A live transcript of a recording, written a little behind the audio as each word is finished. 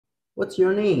What's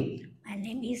your name? My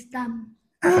name is Tâm.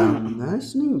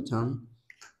 Nice name, Tom.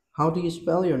 How do you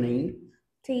spell your name?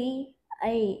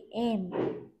 T-A-M.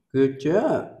 Good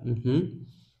job.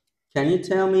 Can you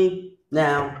tell me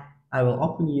now? I will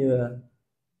open your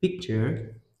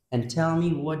picture and tell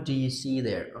me what do you see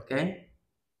there, okay?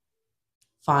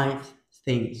 5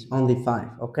 things, only 5,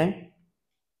 okay?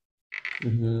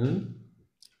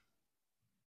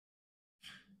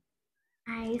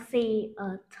 I see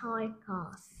a toy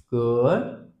car.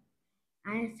 Good.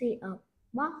 I see a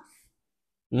box.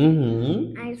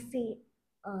 Mm-hmm. I see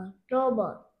a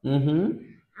robot. Mm-hmm.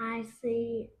 I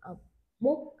see a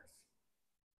book.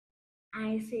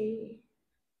 I see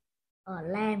a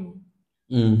lamp.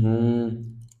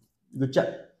 Mm-hmm. Good job.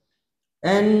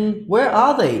 And where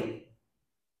are they?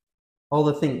 All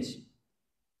the things.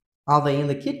 Are they in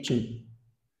the kitchen?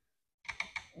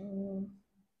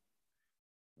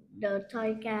 The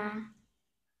toy car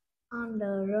on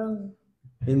the room.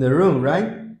 In the room,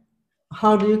 right?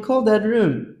 How do you call that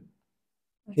room?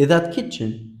 Is that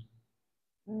kitchen?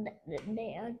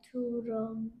 There are 2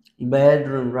 rooms.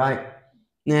 Bedroom, right?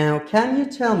 Now, can you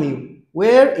tell me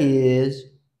where is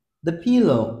the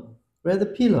pillow? Where the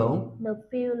pillow? The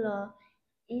pillow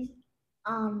is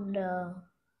on the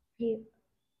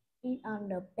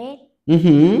bed.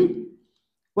 Mm-hmm.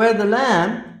 Where the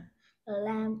lamp? The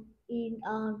lamp is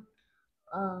on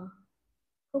a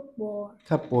cupboard.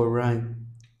 Cupboard, right?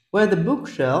 Where the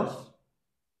bookshelf?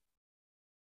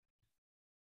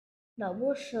 The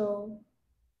bookshelf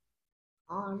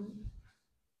on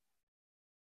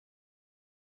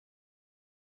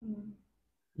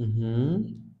Mm-hmm.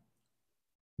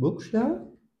 Bookshelf?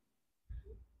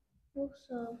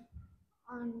 bookshelf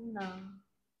on the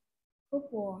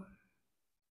cupboard.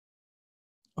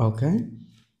 Okay.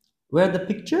 Where the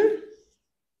picture?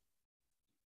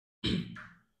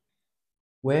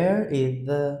 Where is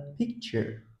the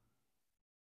picture?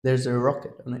 There's a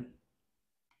rocket on it.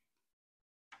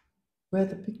 Where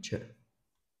the picture?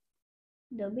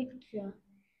 The picture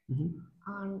Mm-hmm.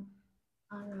 on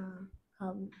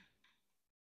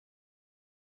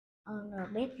a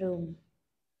bedroom.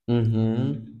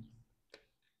 Mm-hmm.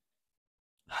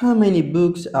 How many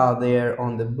books are there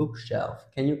on the bookshelf?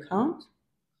 Can you count?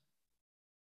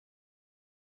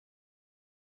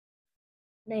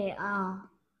 There are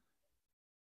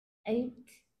 8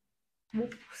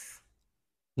 books.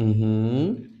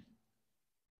 Mm-hmm.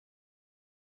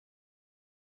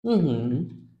 Mm-hmm.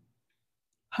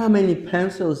 How many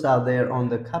pencils are there on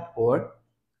the cupboard?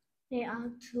 There are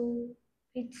 2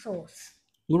 pencils.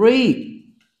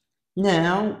 Great.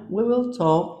 Now we will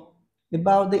talk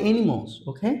about the animals,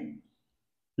 okay?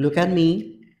 Look at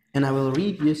me and I will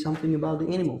read you something about the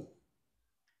animal.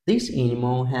 This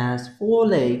animal has 4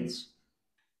 legs.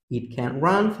 It can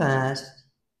run fast.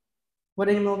 What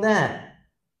animal that?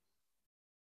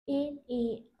 It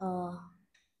is a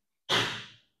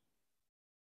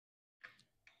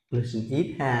Listen,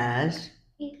 it has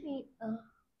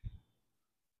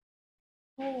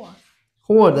horse.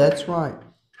 horse, that's right.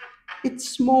 It's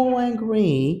small and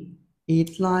gray.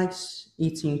 It likes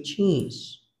eating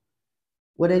cheese.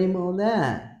 What animal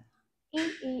that? It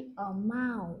is a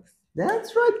mouse.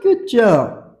 That's right, good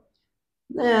job.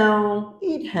 Now,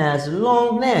 it has a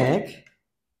long neck.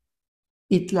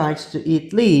 It likes to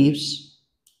eat leaves.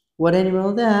 What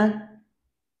animal that?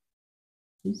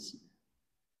 It's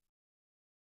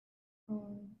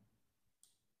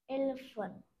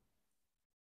Elephant.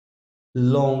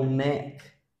 long neck.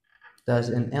 Does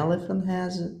an elephant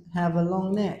have a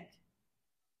long neck?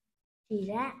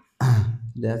 Giraffe.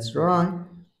 That's right.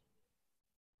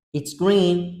 It's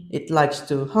green. It likes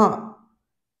to hop.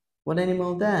 What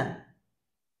animal that?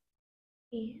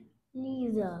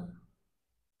 Lizard.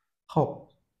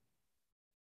 Hop.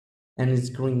 And it's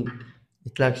green.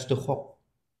 It likes to hop.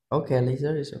 Okay,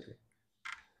 lizard is okay.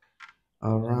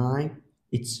 All right.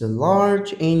 It's a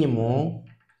large animal.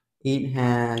 It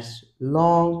has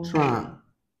long trunk.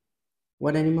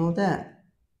 What animal that?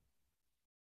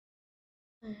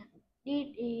 It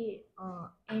is an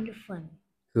elephant.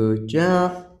 Good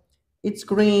job. It's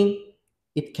green.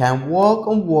 It can walk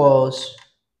on walls.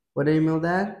 What animal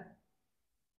that?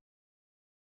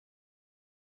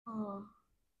 Uh,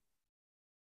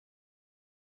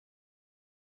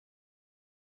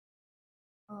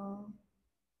 uh,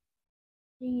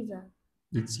 Lizard.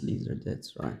 It's lizard,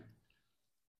 that's right.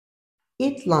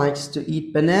 It likes to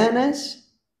eat bananas.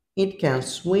 It can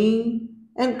swing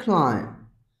and climb.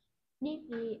 It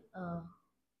is a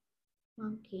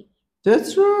monkey.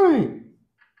 That's right.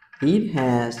 It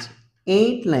has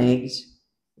 8 legs.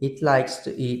 It likes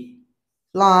to eat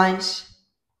flies.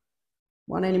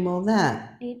 What animal is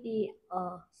that? It is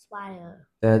a spider.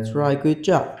 That's right, good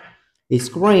job. It's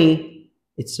green.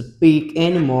 It's a big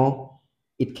animal.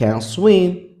 It can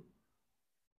swim.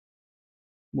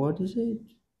 What is it?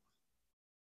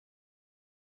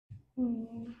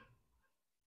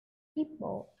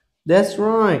 Hippo. That's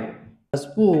right. A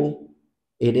spool.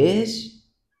 It is.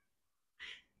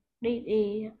 It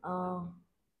is a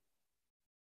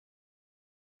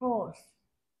horse.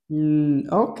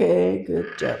 Okay,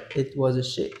 good job. It was a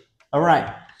sheep. All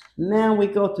right. Now we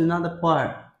go to another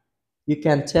part. You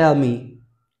can tell me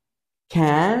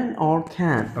can or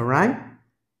can't. All right.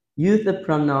 Use the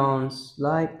pronouns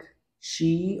like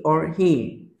she or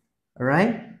he. All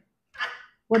right.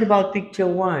 What about picture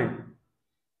one?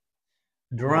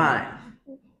 Drive.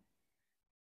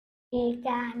 He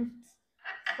can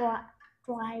drive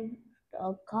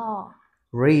a car.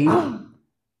 Read.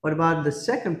 What about the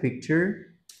second picture?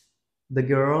 The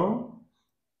girl.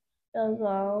 The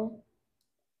girl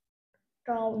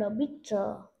draw the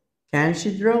picture. Can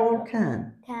she draw or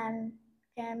can? Can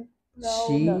draw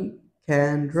She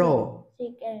can draw.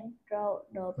 she can draw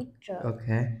the picture.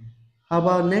 Okay. How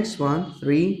about next one?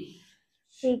 Three.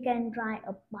 She can ride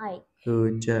a bike.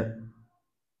 Good job.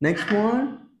 Next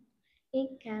one.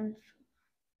 It can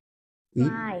It,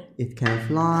 fly. it can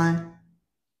fly.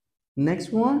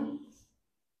 Next one.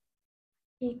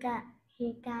 He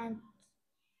can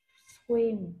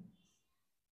swim.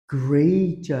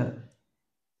 Great job.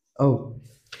 Oh,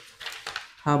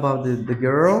 how about the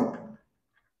girl?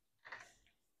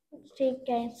 She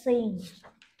can sing.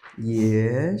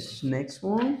 Yes. Next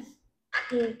one.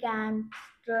 He can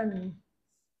run.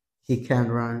 He can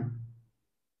run.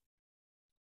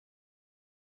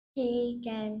 He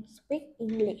can speak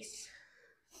English.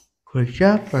 Good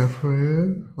job, my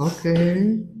friend.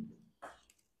 Okay.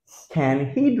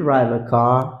 Can he drive a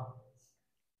car?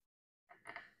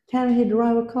 Can he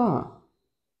drive a car?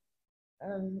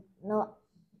 No,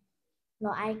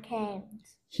 I can't.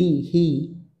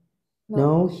 He. No,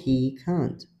 No, he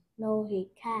can't. no, he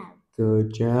can't.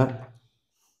 Good job.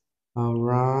 All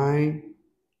right.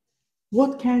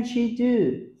 What can she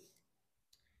do?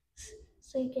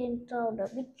 She can draw the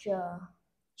picture.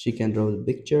 She can draw the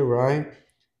picture, right?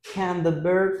 Can the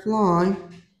bird fly?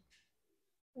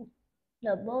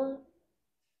 The bird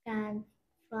can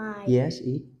fly. Yes,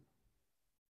 it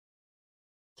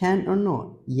can or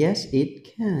not? Yes,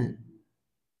 it can.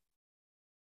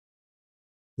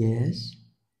 Yes.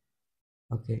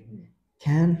 Okay.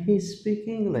 Can he speak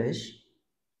English?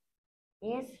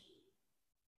 Yes,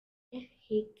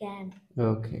 he can.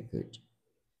 Okay, good.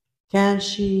 Can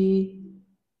she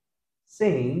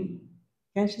sing?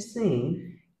 Can she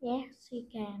sing? Yes, she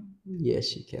can. Yes,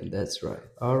 she can. That's right.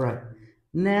 All right.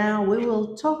 Now we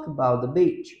will talk about the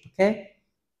beach, okay?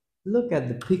 Look at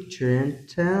the picture and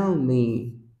tell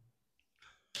me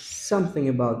something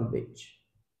about the beach.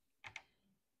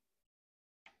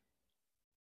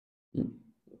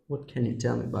 What can you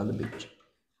tell me about the beach?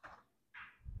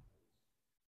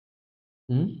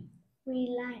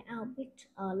 We like our beach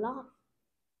a lot.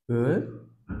 Good.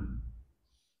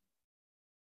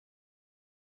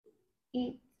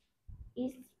 It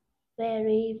is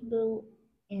very blue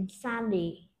and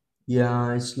sunny.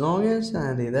 Yeah, it's long and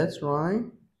sandy. That's right.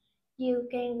 You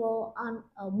can go on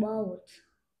a boat.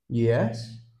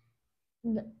 Yes.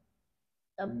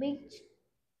 The beach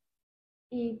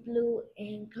is blue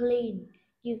and clean.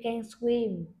 You can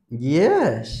swim.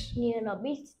 Yes. Near the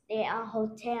beach, there are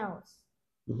hotels.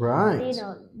 Right. Near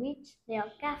the beach, there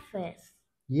are cafes.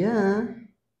 Yeah.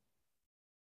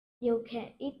 You can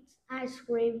eat ice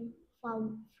cream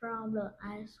from the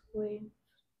ice cream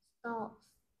stores.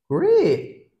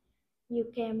 Great. You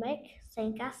can make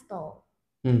sandcastle.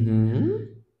 Mm-hmm.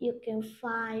 You can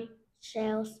find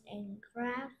shells and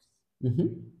crabs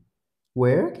Mm-hmm.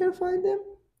 Where can I find them?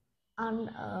 on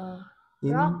a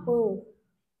In rock pool.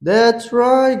 That's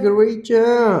right, great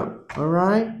job. All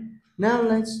right. Now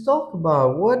let's talk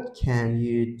about what can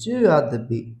you do at the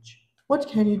beach. What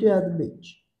can you do at the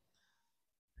beach?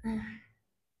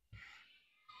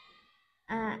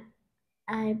 Uh,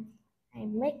 I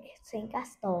make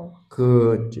sandcastle.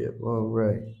 Good job. All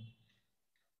right.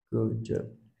 Good job.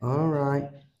 All right.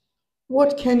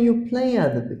 What can you play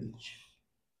at the beach?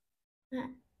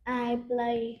 I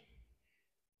play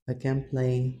I can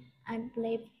play.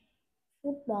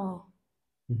 football.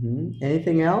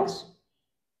 Anything else?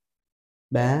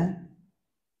 Bad.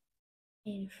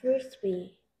 And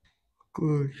frisbee.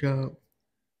 Good job.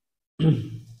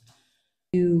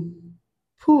 You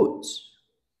put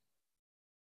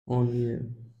on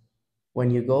you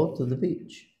when you go to the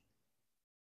beach.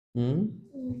 Hmm?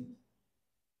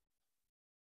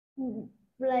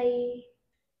 Play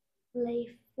Play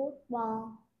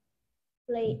football.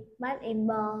 Play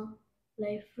basketball.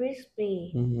 Play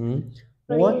frisbee.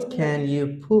 What can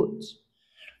you put?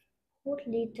 Put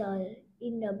little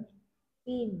in the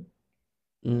bin.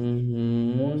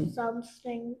 Mm-hmm. Put some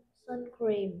sun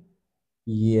cream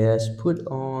Yes, put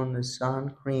on the sun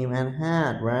cream and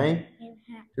hat, right? and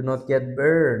hat. To not get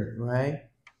burned, right?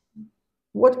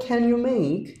 What can you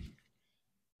make?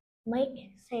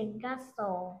 Make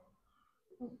sandcastle.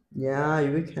 Yeah,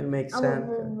 you can make sand.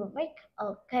 Make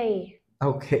a cake.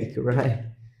 Okay, right.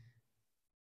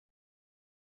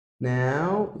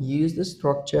 Now use the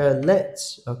structure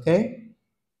let's, okay?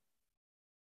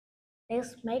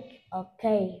 Let's make a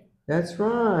cake. That's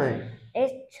right.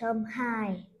 Let's jump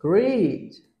high.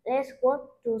 Great. Let's go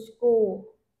to school.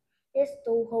 Let's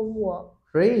do homework.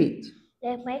 Great.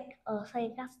 Let's make a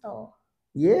sandcastle.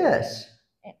 Yes.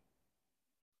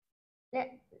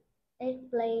 Let, let's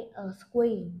play a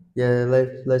swing. Yeah,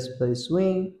 let's play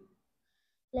swing.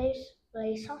 Let's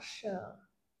play soccer.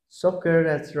 Soccer,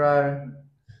 that's right.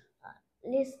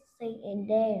 Let's sing and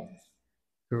dance.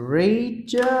 Great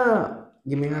job.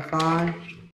 Give me a high five.